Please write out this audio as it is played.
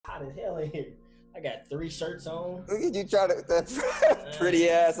hot as hell in here. I got 3 shirts on. Look at you try to that pretty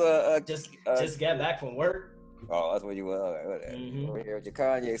ass. Just got back from work. Oh, that's what you were. Okay, Mm-hmm. over here with your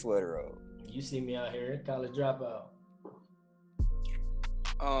Kanye sweater on. You see me out here, college dropout.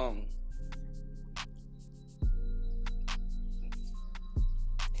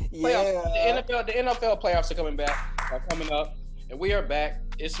 Yeah. The NFL playoffs are coming up, and we are back.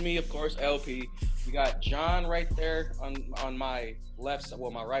 It's me, of course, LP. We got John right there on my left side,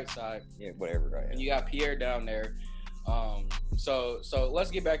 well, my right side. Yeah, whatever. Right. And you got Pierre down there. So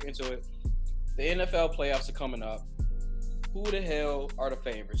let's get back into it. The NFL playoffs are coming up. Who the hell are the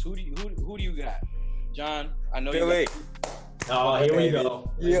favorites? Who do you got? John, I know Billy. you got. Oh, here we go.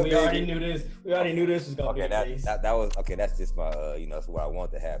 Yeah, we already knew this. We already knew this was gonna be the case. That was okay. That's just my that's what I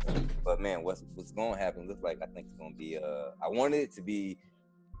want to happen. But man, what's going to happen looks like I think it's going to be I wanted it to be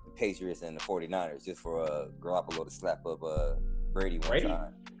the Patriots and the 49ers just for Garoppolo to slap up Brady one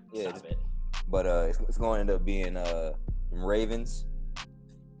time. Yeah, but it's going to end up being the Ravens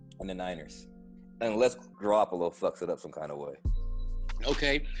and the Niners, unless Garoppolo fucks it up some kind of way.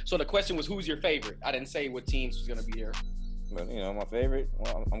 Okay, so the question was, who's your favorite? I didn't say what teams was going to be there. But my favorite.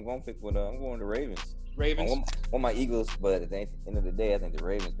 Well, I'm going to pick with I'm going to Ravens. Ravens. I want my Eagles, but at the end of the day, I think the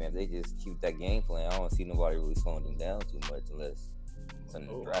Ravens, man, they just keep that game plan. I don't see nobody really slowing them down too much unless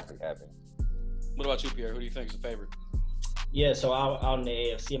something drastic happens. What about you, Pierre? Who do you think is the favorite? Yeah, so out in the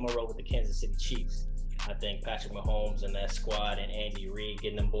AFC, I'm gonna roll with the Kansas City Chiefs. I think Patrick Mahomes and that squad and Andy Reid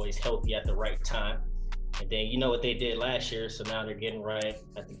getting them boys healthy at the right time. And then you know what they did last year, so now they're getting right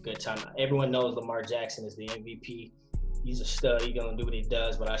at the good time. Everyone knows Lamar Jackson is the MVP. He's a stud. He's going to do what he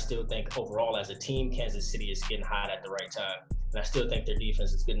does, but I still think overall as a team, Kansas City is getting hot at the right time. And I still think their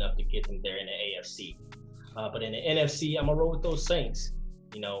defense is good enough to get them there in the AFC. But in the NFC, I'm going to roll with those Saints.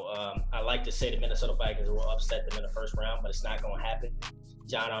 I like to say the Minnesota Vikings will upset them in the first round, but it's not going to happen.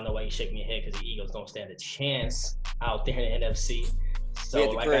 John, I don't know why you're shaking your head because the Eagles don't stand a chance out there in the NFC.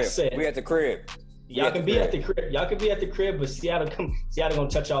 So, like I said, we at the crib. Y'all can be at the crib. Y'all can be at the crib, but Seattle gonna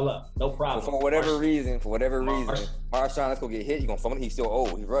touch y'all up. No problem. For whatever reason, Marshawn is gonna get hit. He's gonna fumble. He's still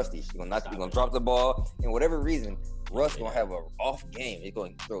old. He's rusty. He's gonna drop the ball. And whatever reason, Russ gonna have an off game. He's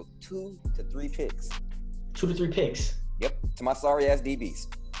going to throw 2 to 3 picks. 2 to 3 picks. Yep. To my sorry ass DBs.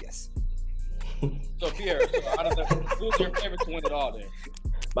 Yes. So Pierre, who's your favorite to win it all then?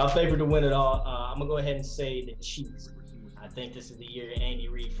 My favorite to win it all. I'm gonna go ahead and say the Chiefs. I think this is the year Andy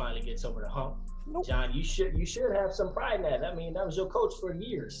Reid finally gets over the hump. Nope. John, you should have some pride in that. I mean, that was your coach for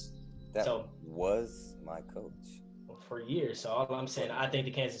years. That was my coach. For years. So all I'm saying, I think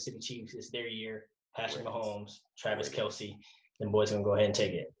the Kansas City Chiefs is their year. Patrick Mahomes, Travis Kelce, them boys gonna go ahead and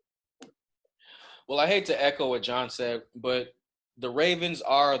take it. Well, I hate to echo what John said, but the Ravens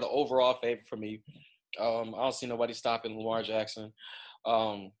are the overall favorite for me. I don't see nobody stopping Lamar Jackson.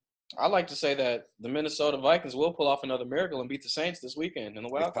 I like to say that the Minnesota Vikings will pull off another miracle and beat the Saints this weekend in the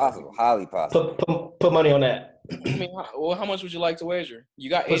wild card. Possible, highly possible. Put money on that. I mean, how much would you like to wager? You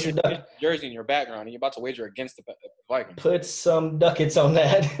got Adrian jersey in your background, and you're about to wager against the Vikings. Put some ducats on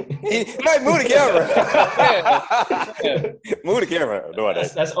that. He might move the camera. Yeah. Move the camera.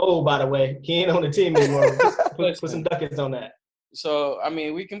 That's old, by the way. He ain't on the team anymore. Put some ducats on that. So, I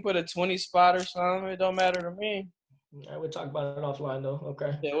mean, we can put a 20 spot or something. It don't matter to me. All right, we'll talk about it offline, though.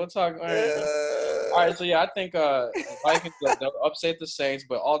 Okay. Yeah, we'll talk. All right. So, yeah, I think Vikings they'll upset the Saints,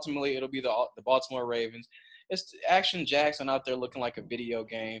 but ultimately it'll be the Baltimore Ravens. It's Action Jackson out there looking like a video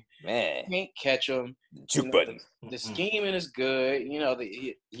game. Man. Can't catch him. Button. The scheming is good.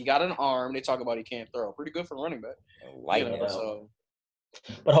 He got an arm. They talk about he can't throw. Pretty good for a running back. So.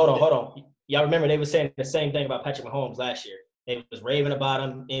 But hold on. Y'all remember they were saying the same thing about Patrick Mahomes last year. They was raving about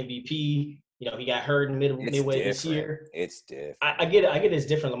him, MVP. He got hurt in midway this year. It's different. I get it. It's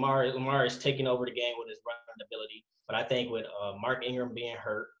different. Lamar is taking over the game with his running ability. But I think with Mark Ingram being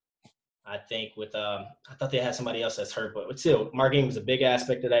hurt, I think with I thought they had somebody else that's hurt, but still, Mark Ingram was a big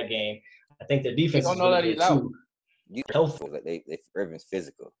aspect of that game. I think the defense is really good too. Healthy. They Irvin's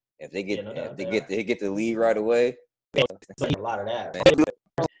physical. If they get the lead right away, a lot of that.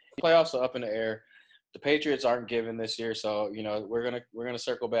 Playoffs are up in the air. The Patriots aren't given this year, so we're gonna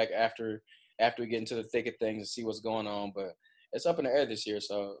circle back after we get into the thick of things and see what's going on. But it's up in the air this year,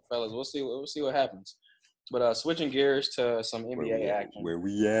 so fellas, we'll see what happens. But switching gears to some NBA action. Where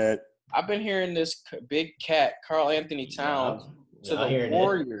we at? I've been hearing this big cat, Karl Anthony Towns, to the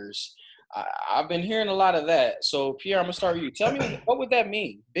Warriors. I've been hearing a lot of that. So Pierre, I'm gonna start with you. Tell me what would that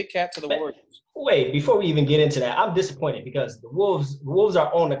mean? Big cat to the Warriors. Wait, before we even get into that, I'm disappointed because the Wolves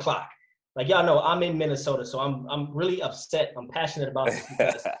are on the clock. Like y'all know, I'm in Minnesota, so I'm really upset. I'm passionate about this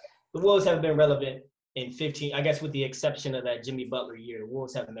because the Wolves haven't been relevant in 15, I guess with the exception of that Jimmy Butler year, the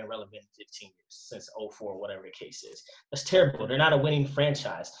Wolves haven't been relevant in 15 years, since '04, whatever the case is. That's terrible. They're not a winning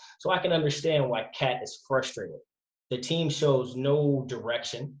franchise. So I can understand why Cat is frustrated. The team shows no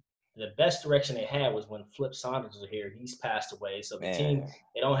direction. The best direction they had was when Flip Saunders was here. He's passed away. So the team,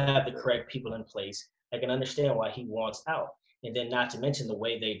 they don't have the correct people in place. I can understand why he wants out. And then not to mention the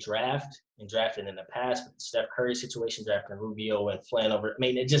way they draft and drafted in the past, with the Steph Curry situation, drafting Rubio and Flynn over. I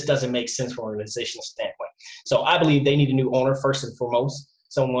mean, it just doesn't make sense from an organizational standpoint. So I believe they need a new owner first and foremost,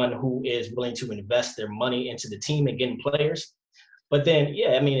 someone who is willing to invest their money into the team and getting players. But then,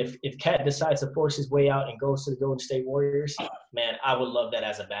 yeah, I mean, if Cat decides to force his way out and goes to the Golden State Warriors, man, I would love that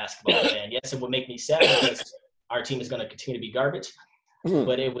as a basketball fan. Yes, it would make me sad because our team is going to continue to be garbage,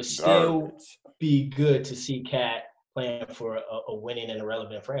 but it would still be good to see Cat playing for a winning and a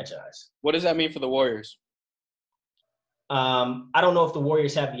relevant franchise. What does that mean for the Warriors? I don't know if the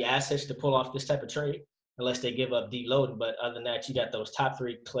Warriors have the assets to pull off this type of trade unless they give up D-Load. But other than that, you got those top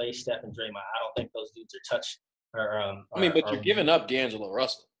three, Clay, Steph, and Draymond. I don't think those dudes are touched. But you're giving up D'Angelo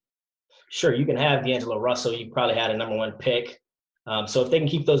Russell. Sure, you can have D'Angelo Russell. You probably had a number one pick. So if they can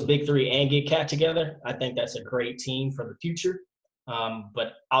keep those big three and get Cat together, I think that's a great team for the future.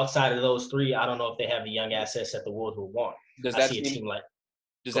 But outside of those three, I don't know if they have the young assets that the Wolves will want. Does I that see a team, team like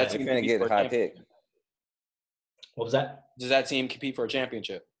 – does that team going to get a high pick? What was that? Does that team compete for a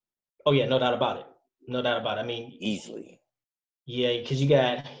championship? Oh, yeah, no doubt about it. No doubt about it. I mean – Easily. Yeah, because you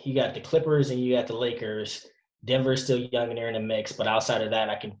got the Clippers and you got the Lakers. Denver's still young and they're in the mix, but outside of that,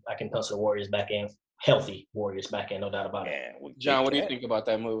 I can pencil the Warriors back in, healthy Warriors back in, no doubt about it. John, what do you think about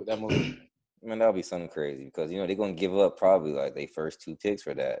that move? Man, that'll be something crazy because they're gonna give up probably like their first two picks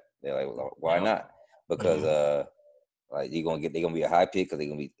for that. They're like, well, why not? Because like they're gonna be a high pick because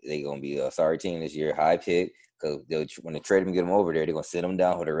they're gonna be a sorry team this year, high pick because when they trade them, get them over there, they're gonna sit them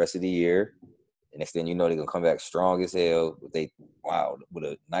down for the rest of the year. And next thing you know, they're gonna come back strong as hell with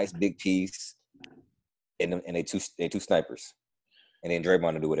a nice big piece. And they two snipers, and then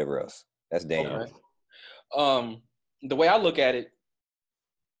Draymond to do whatever else. That's dangerous. Okay. The way I look at it,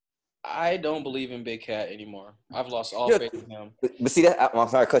 I don't believe in Big Cat anymore. I've lost all faith in him. But see that I'm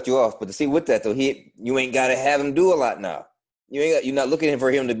sorry to cut you off, but to see with that though, you ain't got to have him do a lot now. You're not looking for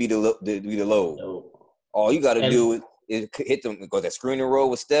him to be the load. No. All you got to do is hit them, go that screen and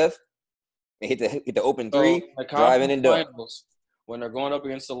roll with Steph, and hit the open three, drive in and dunk. When they're going up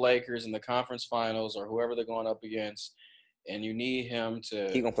against the Lakers in the conference finals or whoever they're going up against, and you need him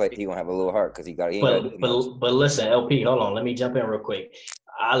to – He gonna have a little heart because he got – But listen, LP, hold on. Let me jump in real quick.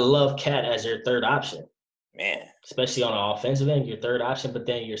 I love Cat as your third option. Man. Especially on the offensive end, your third option, but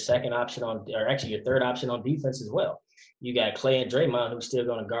then your second option your third option on defense as well. You got Clay and Draymond who's still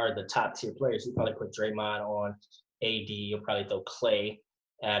going to guard the top-tier players. You probably put Draymond on AD. You'll probably throw Clay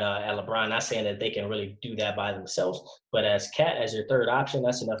at LeBron. Not saying that they can really do that by themselves, but as Cat as your third option,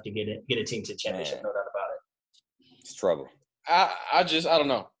 that's enough to get a team to the championship. No doubt about it. It's trouble. I don't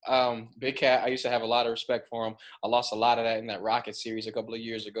know. Big Cat, I used to have a lot of respect for him. I lost a lot of that in that Rockets series a couple of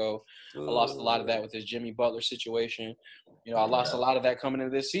years ago. I lost a lot of that with his Jimmy Butler situation. I lost a lot of that coming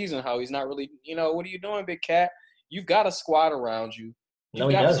into this season, how he's not really, what are you doing, Big Cat? You've got a squad around you. No,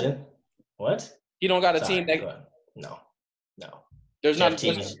 he doesn't. What? You don't got a team that – No. There's not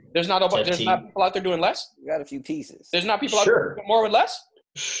people out there doing less? You got a few pieces. There's not people out there doing more with less?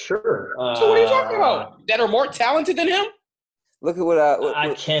 Sure. So what are you talking about? That are more talented than him? Look at what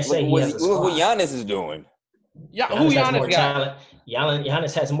I can't say he has a squad. Look what Giannis is doing. Yeah, who Giannis got?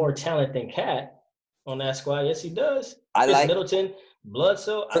 Giannis has more talent than Cat on that squad. Yes, he does. I Chris like Middleton,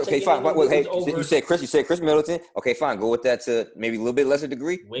 Bledsoe. Okay, fine. Hey, you said Chris Middleton. Okay, fine. Go with that to maybe a little bit lesser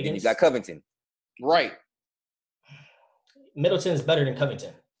degree. Wiggins. Then you got Covington. Right. Middleton's better than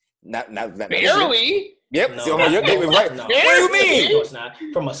Covington. Not barely. Yep. No, so you're right. No. What do you mean? No, it's not.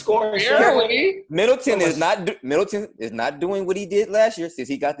 From a scoring standpoint, Middleton is not doing what he did last year since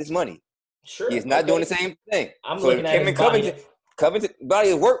he got this money. Sure. He's not doing the same thing. I'm looking at his Covington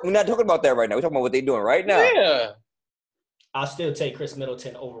body of work. We're not talking about that right now. We're talking about what they're doing right now. Yeah. I'll still take Chris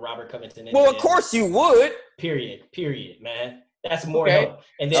Middleton over Robert Covington. Well, of course you would. Period, man. That's more help.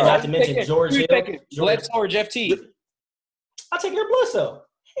 And then not to mention George Hill. Bledsoe or Jeff Teague? I'll take your Bledsoe.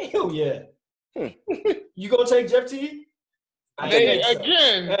 Hell yeah. You gonna take Jeff Teague?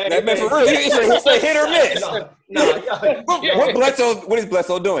 That man for real. It's a hit or miss. What is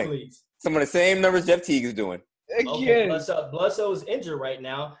Bledsoe doing? Please. Some of the same numbers Jeff Teague is doing. Okay, Bledsoe is injured right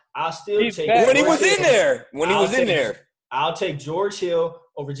now. I'll still take when he was in there. I'll take George Hill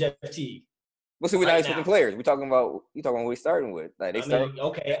over Jeff Teague. We're not switching players. We're talking about what we're starting with. Like I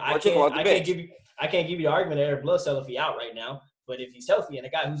can't give you the argument that Eric Bledsoe if he's out right now. But if he's healthy and the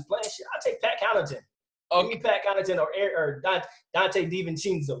guy who's playing shit, I'll take Pat Connaughton Give me Pat Connaughton or Dante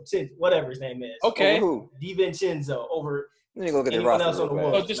DiVincenzo, whatever his name is. Okay. Over who? DiVincenzo over Let me go get the anyone roster else on the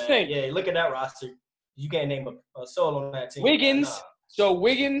real Wolves, fast. just man. think. Yeah, look at that roster. You can't name a soul on that team. Wiggins. Nah. So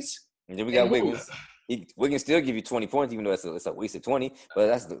Wiggins. And then we got And who? Wiggins. Wiggins still give you 20 points, even though it's a waste of 20. But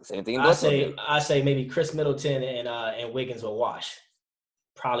that's the same thing. I say maybe Chris Middleton and Wiggins will wash.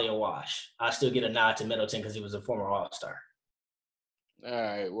 Probably a wash. I still get a nod to Middleton because he was a former All-Star. All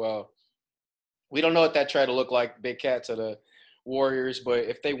right. Well, we don't know what that trade will look like, Big Cat, to the Warriors. But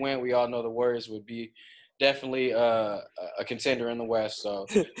if they win, we all know the Warriors would be definitely a contender in the West. So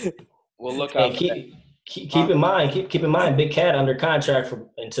we'll look out. Keep in mind, keep in mind, Big Cat under contract for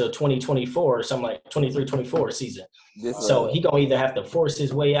until 2024 or something like 23-24 season. So he gonna either have to force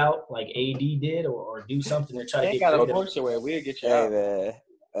his way out like AD did, or do something to try to get. Got to force your way. We'll get you out. Man.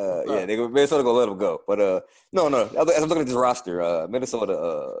 Minnesota gonna let him go, but no. As I'm looking at this roster,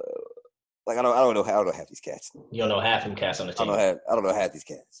 Minnesota, like I don't know half these cats. You don't know half them cats on the team. I don't know half these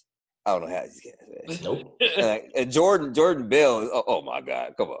cats. Man. Nope. And Jordan Bell. Oh my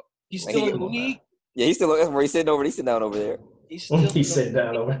God, come on. He's still in the league. Yeah, he's still. That's where he's sitting over. He's sitting down over there. He's sitting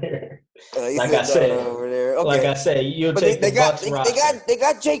down over there. Like I said, over there. Okay. Like I said, you'll take the Bucks roster. They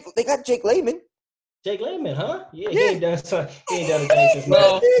got Jake Layman. Jake Layman, huh? Yeah, he ain't done a thing since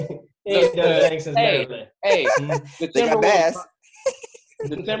Maryland. He ain't done a thing since Maryland. Hey, they got Bass.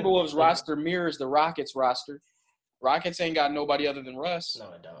 The Timberwolves roster mirrors the Rockets roster. Rockets ain't got nobody other than Russ.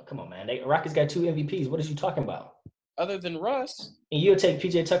 No, it don't. Come on, man. Rockets got 2 MVPs. What are you talking about? Other than Russ. And you'll take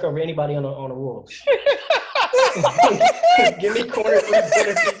PJ Tucker over anybody on the Wolves. Give me corner 3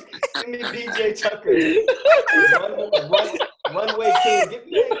 benefits. Give me PJ Tucker. Runway king. Give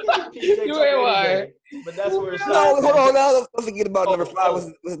me PJ Tucker. But that's where it's No, hold on. Don't forget about number 5.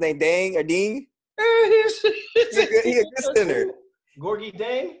 What's his name? Dang or Dean? He's a good center. Gorgie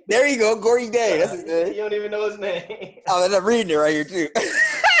Dang? There you go. Gorgie Dang. That's his name. You don't even know his name. I'm reading it right here, too.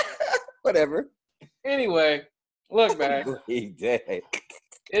 Whatever. Anyway, look, man. Gorgie Dang.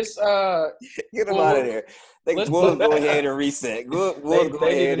 It's get him out of there. We'll go ahead and reset. We'll go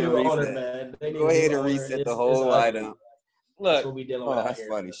ahead and reset. Go ahead and reset the whole lineup. Look, that's what we dealing with. That's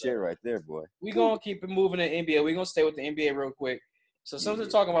funny shit right there, boy. We're going to keep it moving in NBA. We're going to stay with the NBA real quick. So since we're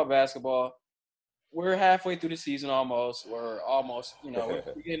talking about basketball, we're halfway through the season almost. We're almost, we're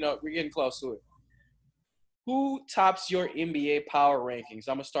getting close to it. Who tops your NBA power rankings?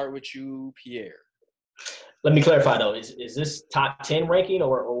 I'm going to start with you, Pierre. Let me clarify, though. Is this top 10 ranking or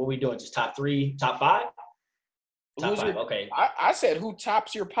what are we doing? Just top 3, top 5? Top 5, okay. I said who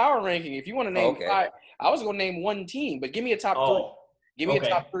tops your power ranking. If you want to name 5, I was going to name one team, but give me a top 3. Give me a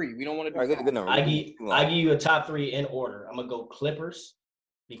top 3. We don't want to do good number. I give you a top 3 in order. I'm going to go Clippers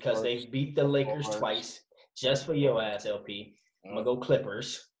because they beat the Lakers twice. Just for your ass, LP. I'm going to go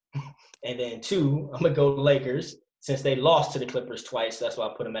Clippers. And then 2, I'm going to go Lakers. Since they lost to the Clippers twice, that's why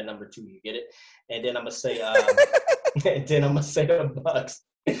I put them at number 2. You get it? And then I'm gonna say, the Bucks.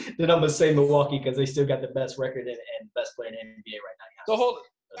 Then I'm gonna say Milwaukee because they still got the best record and best player in the NBA right now. So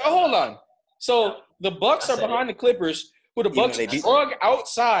hold on. So the Bucks are behind the Clippers, who the Bucks drug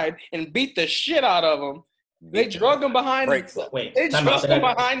outside and beat the shit out of them. They drug them behind. They drug them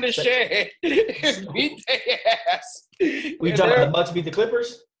behind the shed and beat their ass. We talking about the Bucks beat the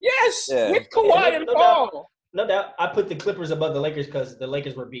Clippers? Yes, with Kawhi and Paul. No doubt. I put the Clippers above the Lakers because the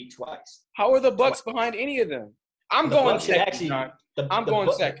Lakers were beat twice. How are the Bucks behind any of them? I'm going second.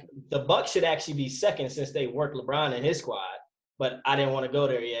 The Bucks should actually be second since they worked LeBron and his squad. But I didn't want to go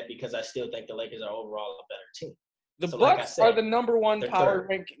there yet because I still think the Lakers are overall a better team. The Bucks are the number 1 power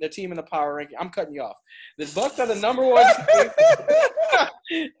ranking, the team in the power ranking. I'm cutting you off. The Bucks are the number 1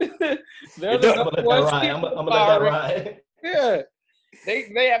 team. They're the number 1 team. I'm gonna let that ride. Yeah.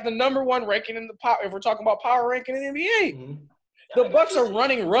 They have the number 1 ranking in the power. If we're talking about power ranking in the NBA, the Bucks are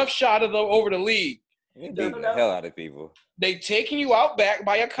running roughshod over the league. Beating the hell out of people. They taking you out back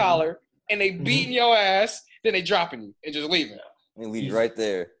by a collar and they beating your ass. Then they dropping you and just leaving. They leave you right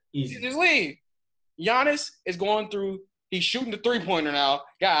there. Easy. Just leave. Giannis is going through. He's shooting the 3-pointer now.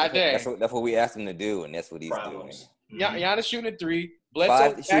 God damn. That's what we asked him to do, and that's what he's doing. Giannis shooting a 3.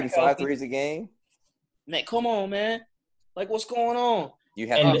 Bledsoe shooting 5 threes a game. Man, come on, man. Like, what's going on? You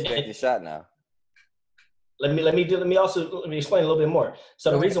have to respect your shot now. Let me explain a little bit more.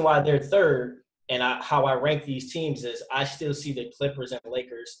 So the reason why they're third and how I rank these teams is I still see the Clippers and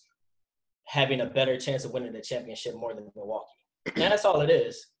Lakers having a better chance of winning the championship more than Milwaukee. And that's all it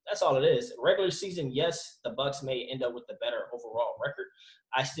is. That's all it is. Regular season, yes, the Bucks may end up with the better overall record.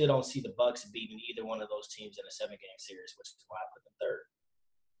 I still don't see the Bucks beating either one of those teams in a 7-game series, which is why I put them third.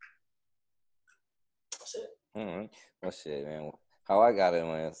 That's it. Well, shit, man. How I got it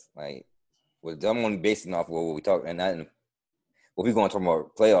was like Well, I'm only basing off of what we talk, and not. Well, we're going to talk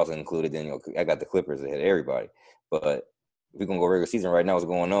about playoffs included. Then I got the Clippers ahead of everybody. But if we're gonna go regular season right now, what's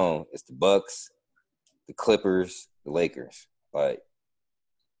going on? It's the Bucks, the Clippers, the Lakers. Like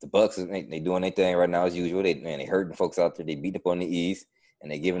the Bucks, they doing their thing right now as usual. They hurting folks out there. They beating up on the East,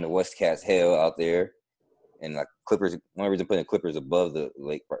 and they giving the West Cats hell out there. And like Clippers, one reason putting the Clippers above the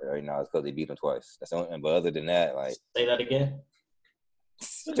Lake right now is because they beat them twice. That's the only. But other than that, like say that again.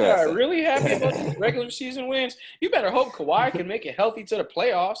 You are really happy about these regular season wins? You better hope Kawhi can make it healthy to the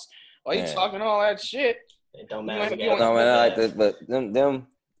playoffs. While you talking all that shit? It don't matter. No, man, I like this, but them,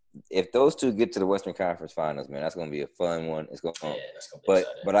 if those two get to the Western Conference Finals, man, that's gonna be a fun one. It's gonna, that's gonna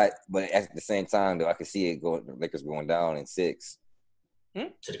be but at the same time, though, I can see it going. The Lakers going down in 6.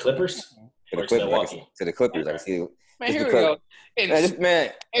 To the Clippers. To the Clippers, I can see. Man, here we go. In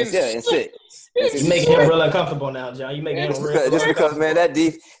 6. You making him real uncomfortable now, John. You making him real. Just because, man, that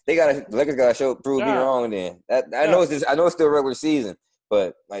deep, the Lakers gotta prove me wrong. Then I know it's still regular season,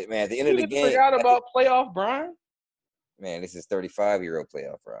 but like, man, at the end of the game, forgot about playoff Brian. Man, this is 35-year-old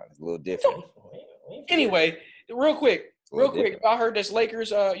playoff Brian. It's a little different. Anyway, real quick, I heard this Lakers.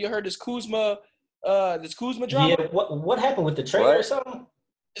 You heard this Kuzma drama. Yeah. What happened with the trainer or something?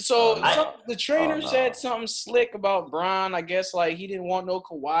 So the trainer said something slick about Bron. I guess like he didn't want no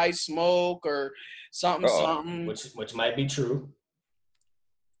Kawhi smoke or something. Which might be true.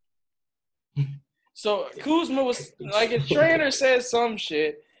 So Kuzma was like, his trainer said some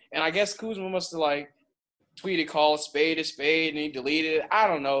shit, and I guess Kuzma must have like tweeted, "Call a spade," and he deleted it. I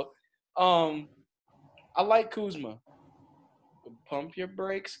don't know. I like Kuzma. Pump your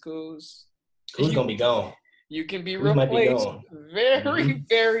brakes, Kuz. Who's gonna be gone? You can be replaced very,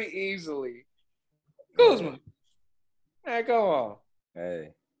 very easily. Kuzma. Hey, come on.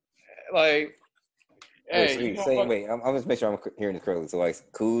 Hey. Like, wait. I'm just making sure I'm hearing this correctly. So, like,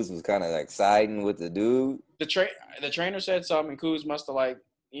 Kuz was kind of like siding with the dude. The trainer said something. Kuz must have like,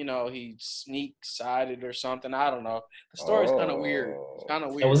 he sneak-sided or something. I don't know. The story's kind of weird. It's kind of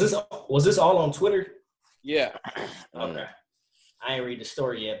weird. And was this all on Twitter? Yeah. Okay. I ain't read the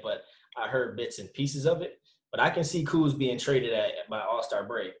story yet, but I heard bits and pieces of it. But I can see Kuz being traded by All-Star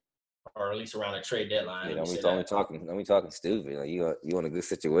break, or at least around the trade deadline. Yeah, don't be talking stupid. Like you in a good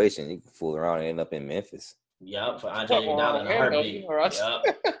situation, you can fool around and end up in Memphis. Yup, for Andre Iguodala in a heartbeat. Yup.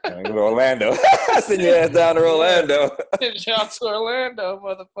 Go to Orlando. Send your ass down to Orlando. Shout to Orlando,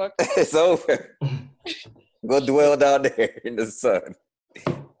 motherfucker. It's over. Go dwell down there in the sun.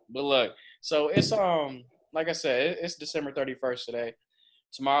 But look, so it's like I said, it's December 31st today.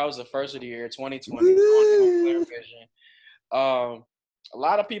 Tomorrow's the first of the year, 2020. A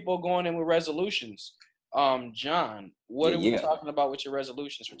lot of people going in with resolutions. John, what are we talking about with your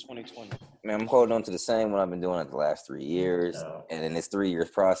resolutions for 2020? Man, I'm holding on to the same one I've been doing the last 3 years. And in this 3 years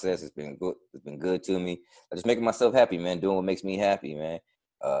process, it's been good. It's been good to me. I'm just making myself happy, man. Doing what makes me happy, man.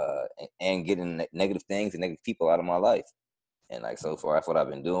 And getting negative things and negative people out of my life. And like so far, that's what I've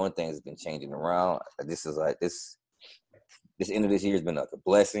been doing. Things have been changing around. This end of this year has been like a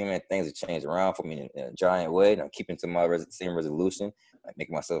blessing, man. Things have changed around for me in a giant way. And I'm keeping to my same resolution, like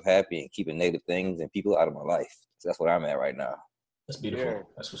making myself happy and keeping negative things and people out of my life. So that's what I'm at right now. That's beautiful. Yeah.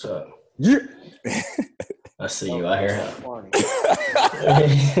 That's what's up. Yeah. I see you out here.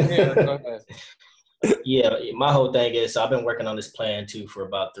 Yeah, my whole thing is, so I've been working on this plan too for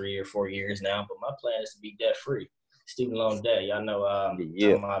about 3 or 4 years now, but my plan is to be debt free. Student loan debt. Y'all know I'm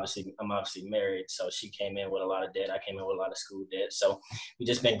obviously married, so she came in with a lot of debt. I came in with a lot of school debt. So we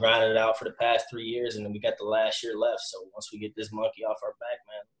just been grinding it out for the past 3 years, and then we got the last year left. So once we get this monkey off our back,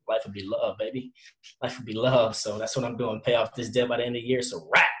 man, life will be love, baby. Life will be love. So that's what I'm doing. Pay off this debt by the end of the year. So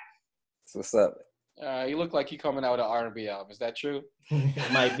wrap. What's up? You look like you coming out with an R&B album. Is that true?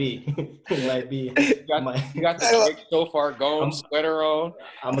 It might be. It might be. You got the so far gone sweater on.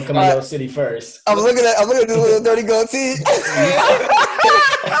 I'm gonna come to your city first. I'm looking at this little dirty goatee.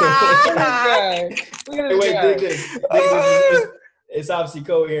 Wait, dig this. It's obviously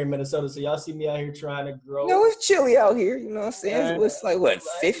cold here in Minnesota, so y'all see me out here trying to grow. No, it's chilly out here. You know what I'm saying? It's like what,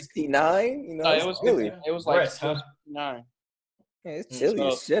 59? You know, it was chilly. It was like 59. Yeah, it's chilly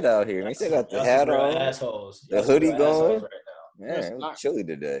as shit out here. Man, still got the hat on, assholes. The hoodie going. Man, it was chilly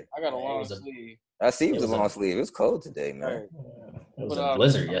today. I got a long sleeve. I see it was a long sleeve. It was cold today, man. It was a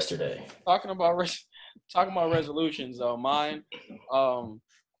blizzard yesterday. Talking about resolutions, though, mine. I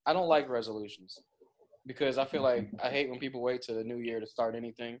don't like resolutions because I feel like I hate when people wait till the new year to start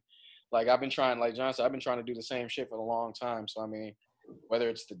anything. Like I've been trying, like John said, I've been trying to do the same shit for a long time. So I mean, whether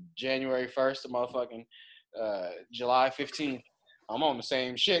it's the January 1st or motherfucking July 15th. I'm on the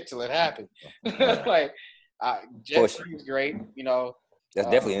same shit till it happens. Like, Jet Free is great. You know, That's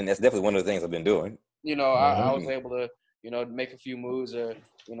definitely one of the things I've been doing. You know, I was able to, make a few moves or,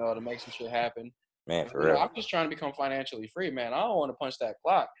 to make some shit happen. Man, for real. I'm just trying to become financially free, man. I don't want to punch that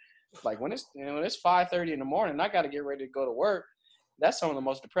clock. Like when it's 5:30 in the morning, I got to get ready to go to work. That's some of the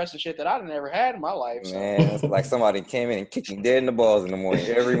most depressing shit that I've ever had in my life. So. Man, it's like somebody came in and kicked me dead in the balls in the morning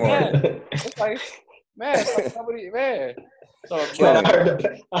every morning. It's like somebody, man. So man,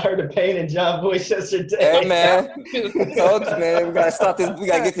 I heard the pain in John's voice yesterday. Hey man, told you, man, we gotta stop this. We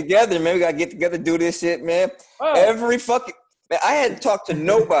gotta get together, man. We gotta get together, do this shit, man. Every fucking man, I hadn't talked to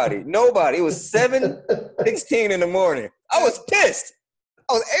nobody. Nobody. It was 7:16 in the morning. I was pissed.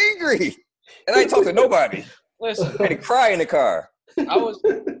 I was angry, and I ain't talked to nobody. Listen, I had to cry in the car.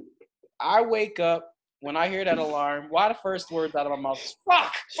 I wake up when I hear that alarm. Why the first words out of my mouth is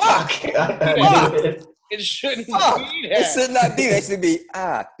fuck. It shouldn't be that. It should not be. It should be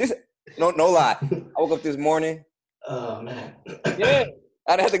no lie. I woke up this morning. Oh man. Yeah.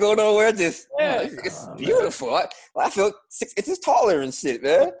 I didn't have to go nowhere. It's beautiful. I feel 6 inches taller and shit,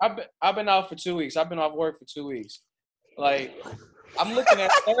 man. I've been out for 2 weeks. I've been off work for 2 weeks. Like, I'm looking at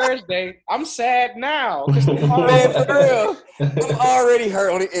Thursday. I'm sad now. Man, for real. I'm already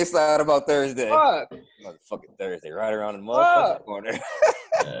hurt on the inside about Thursday. Fuck. Motherfucking Thursday, right around the motherfucking corner.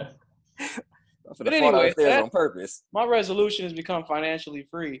 But anyway, on purpose. My resolution is become financially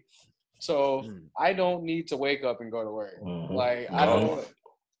free. So I don't need to wake up and go to work. Like, I don't.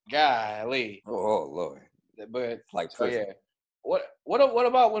 Golly. Oh, Lord. But, like, so, yeah. What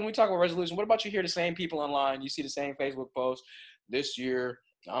about when we talk about resolution? What about you hear the same people online? You see the same Facebook post. This year,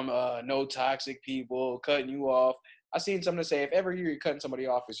 I'm no toxic people, cutting you off. I seen something to say, if every year you're cutting somebody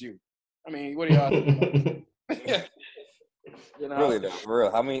off, it's you. I mean, what do y'all think? Really though, for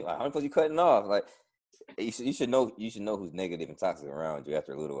real. How many people you cutting off? Like, you should know who's negative and toxic around you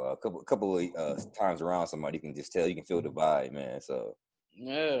after a little couple of times around somebody. You can just tell, you can feel the vibe, man. So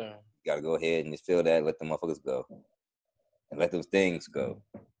yeah, you gotta go ahead and just feel that, let the motherfuckers go. And let those things go.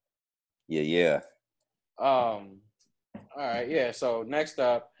 Yeah. All right, yeah. So next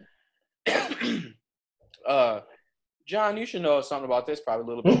up, John, you should know something about this probably a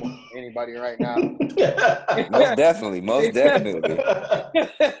little bit more than anybody right now. Most definitely. Most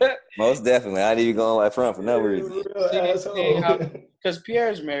definitely. I need you going up front for no reason. Because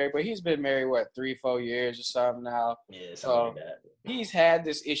Pierre's married, but he's been married, 3-4 years or something now. Yeah, something like that. He's had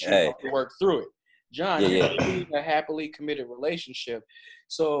this issue to work through it. John, you're in a happily committed relationship.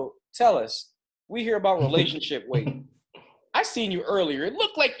 So tell us, we hear about relationship weight. I seen you earlier. It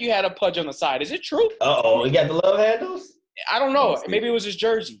looked like you had a pudge on the side. Is it true? Uh-oh, you got the love handles? I don't know. Maybe it was his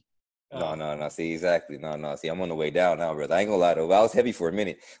jersey. No. See, exactly. No. See, I'm on the way down now, brother. I ain't gonna lie, though. I was heavy for a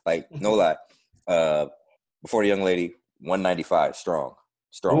minute. Like, no lie. Before the young lady, 195, strong.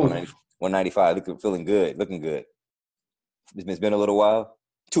 195, feeling good, looking good. It's been a little while.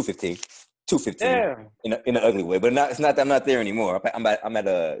 215. Damn. in an ugly way, but it's not that I'm not there anymore. I'm at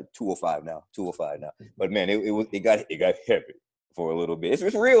 205 now. But man, it got heavy for a little bit.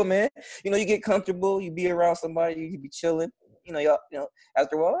 It's real, man. You get comfortable, you be around somebody, you be chilling.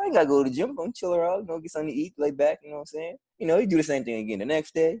 After a while, I ain't gotta go to the gym. I'm gonna chill around, get something to eat, lay back. You know what I'm saying? You do the same thing again the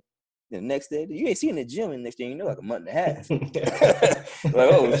next day. Then the next day, you ain't seen the gym, and the next thing you know, like a month and a half. Like,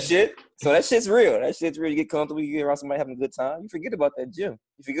 oh shit! So that shit's real. You get comfortable, you get around somebody having a good time. You forget about that gym.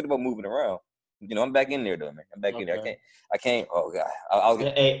 You forget about moving around. I'm back in there though, man. I'm back in there. I can't. Oh god,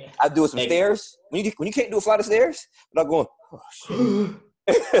 I'll do some stairs. When you can't do a flight of stairs, without going, oh shit.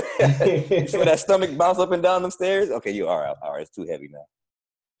 You feel that stomach bounce up and down them stairs? Okay, you all right? All right, it's too heavy now.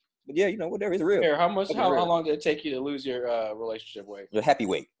 But yeah, whatever, it's real. Here, how long did it take you to lose your relationship weight? Your happy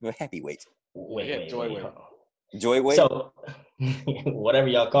weight. Wait. Joy weight. So, whatever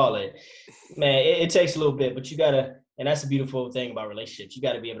y'all call it, man, it takes a little bit, but you gotta, and that's the beautiful thing about relationships. You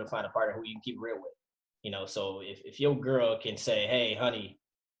gotta be able to find a partner who you can keep real with. So if your girl can say, "Hey, honey,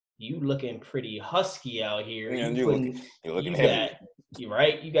 you looking pretty husky out here. Yeah, you're looking heavy.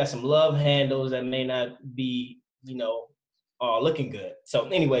 Right? You got some love handles that may not be, looking good. So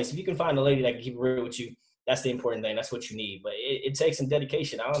anyways, if you can find a lady that can keep it real with you, that's the important thing. That's what you need. But it takes some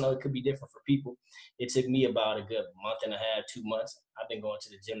dedication. I don't know. It could be different for people. It took me about a good month and a half, 2 months. I've been going to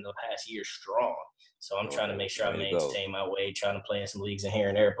the gym the past year strong. So I'm trying to make sure I maintain my weight, trying to play in some leagues in here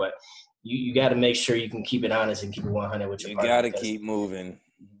and there. But you got to make sure you can keep it honest and keep it 100 with your partner. You got to keep moving.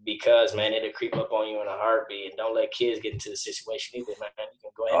 Because, man, it'll creep up on you in a heartbeat. And don't let kids get into the situation either, man. You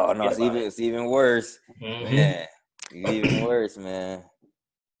can go ahead it's even worse. Mm-hmm. Yeah. It's even worse, man.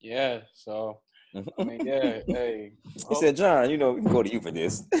 Yeah, so, I mean, yeah, hey. He said, John, we can go to you for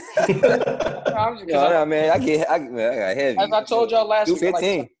this. Man, I got heavy. As I told y'all last week,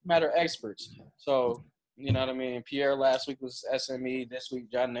 like matter experts. So, You know what I mean? Pierre last week was SME. This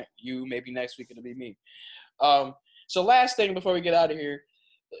week, John, you. Maybe next week it'll be me. So last thing before we get out of here,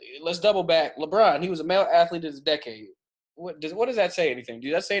 let's double back. LeBron, he was a male athlete of the decade. What does that say anything?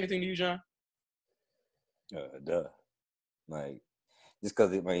 Does that say anything to you, John? Duh. Like, just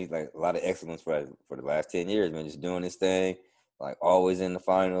because he's like a lot of excellence for the last 10 years, man, just doing this thing, like always in the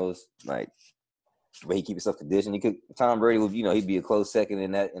finals, like the way he keep himself conditioned. Tom Brady would, he'd be a close second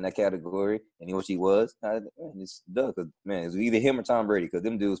in that category, and he was. It's duh, because man, it was either him or Tom Brady, because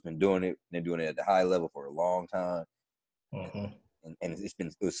them dudes been doing it. They're doing it at the high level for a long time. Mm-hmm. And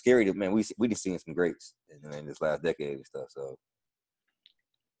it was scary to, man, we just seen some greats in this last decade and stuff. So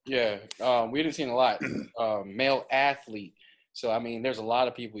yeah, we didn't see a lot male athlete. So I mean, there's a lot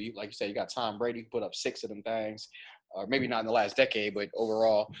of people. Like you said, you got Tom Brady put up 6 of them things, or maybe not in the last decade, but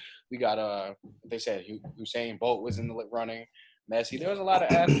overall, we got they said Usain Bolt was in the running. Messi. There was a lot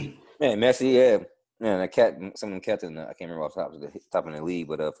of athletes. Man, Messi, yeah. Man, some of them cats I can't remember off the top of the league,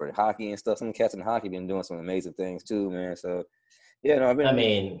 but for the hockey and stuff, some cats in hockey been doing some amazing things too, man. So yeah, no, I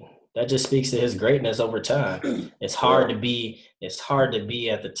mean, that just speaks to his greatness over time. It's hard to be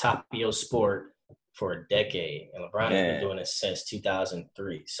at the top of your sport for a decade. And LeBron has been doing it since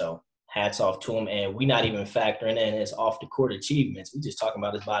 2003. So hats off to him. And we're not even factoring in his off the court achievements. We're just talking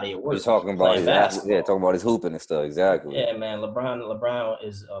about his body of work. We're talking about his basketball. Yeah, talking about his hooping and stuff. Exactly. Yeah, man. LeBron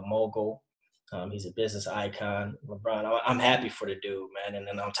is a mogul. He's a business icon. LeBron, I'm happy for the dude, man. And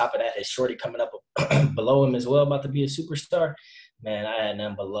then on top of that, his shorty coming up below him as well, about to be a superstar. Man, I had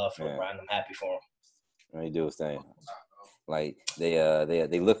nothing but love for LeBron. I'm happy for him. He do his thing. Like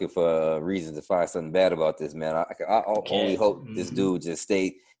they looking for reasons to find something bad about this, man. I only hope this dude just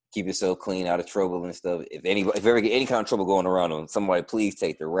keep himself clean, out of trouble and stuff. If ever get any kind of trouble going around him, somebody please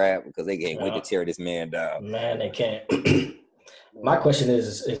take the rap, because they can't wait to tear this man down. Man, they can't. My question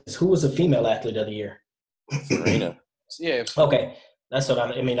is who was the female athlete of the year? Serena. Yeah. Okay. That's what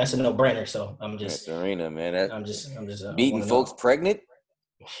I mean. That's a no-brainer. So I'm just Serena, man. I'm just beating folks pregnant.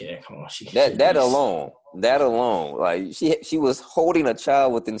 Yeah, come on. That alone, like she was holding a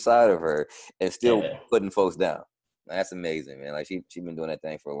child with inside of her and still putting folks down. That's amazing, man. Like she been doing that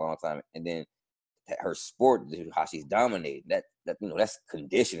thing for a long time, and then her sport, how she's dominating. That's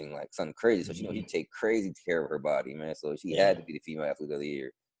conditioning, like something crazy. So she take crazy care of her body, man. So she had to be the female athlete of the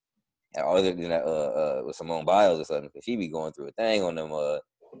year. Other than that, with Simone Biles or something, because she be going through a thing on them on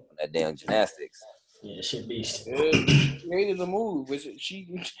that damn gymnastics. Yeah, she be. She created a move, which she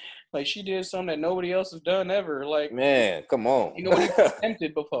did something that nobody else has done ever. Like, man, come on. Nobody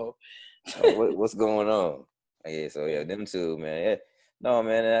attempted before. What's going on? Yeah, so yeah, them two, man. Yeah. No,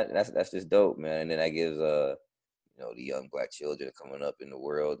 man, that's just dope, man. And then that gives the young Black children coming up in the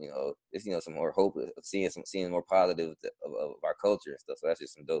world, it's some more hope of seeing more positive of our culture and stuff. So that's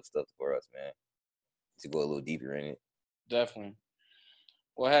just some dope stuff for us, man. To go a little deeper in it. Definitely.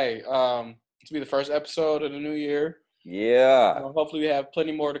 Well, hey, this will be the first episode of the new year. Yeah. Hopefully we have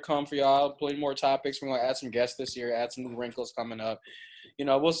plenty more to come for y'all, plenty more topics. We're gonna add some guests this year, add some new wrinkles coming up.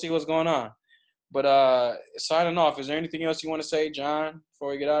 We'll see what's going on. But signing off, is there anything else you want to say, John, before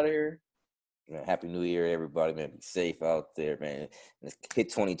we get out of here? Man, Happy New Year, everybody, man. Be safe out there, man. Let's hit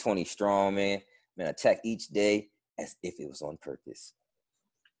 2020 strong, man. Man, attack each day as if it was on purpose.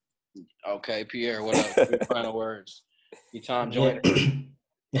 Okay, Pierre, what up? Your final words. You Tom Joyner.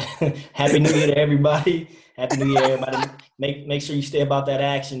 Happy New Year to everybody. Happy New Year, everybody. Make sure you stay about that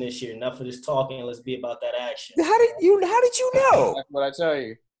action this year. Enough of this talking. Let's be about that action. How did you know? That's what I tell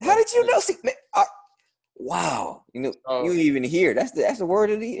you. How did you know? See, man, wow. You didn't even hear. That's the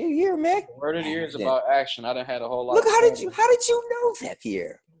word of the year, man. The word of the year is about action. I done had a whole lot. Look, how did you know that,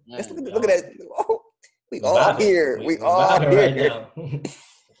 Pierre? Look at that. Oh, we all here. We all here. Right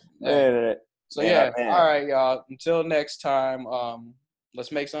now. So yeah, all right, y'all. Until next time,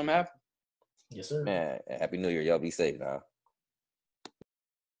 let's make something happen. Yes, sir. Man, Happy New Year. Y'all be safe now.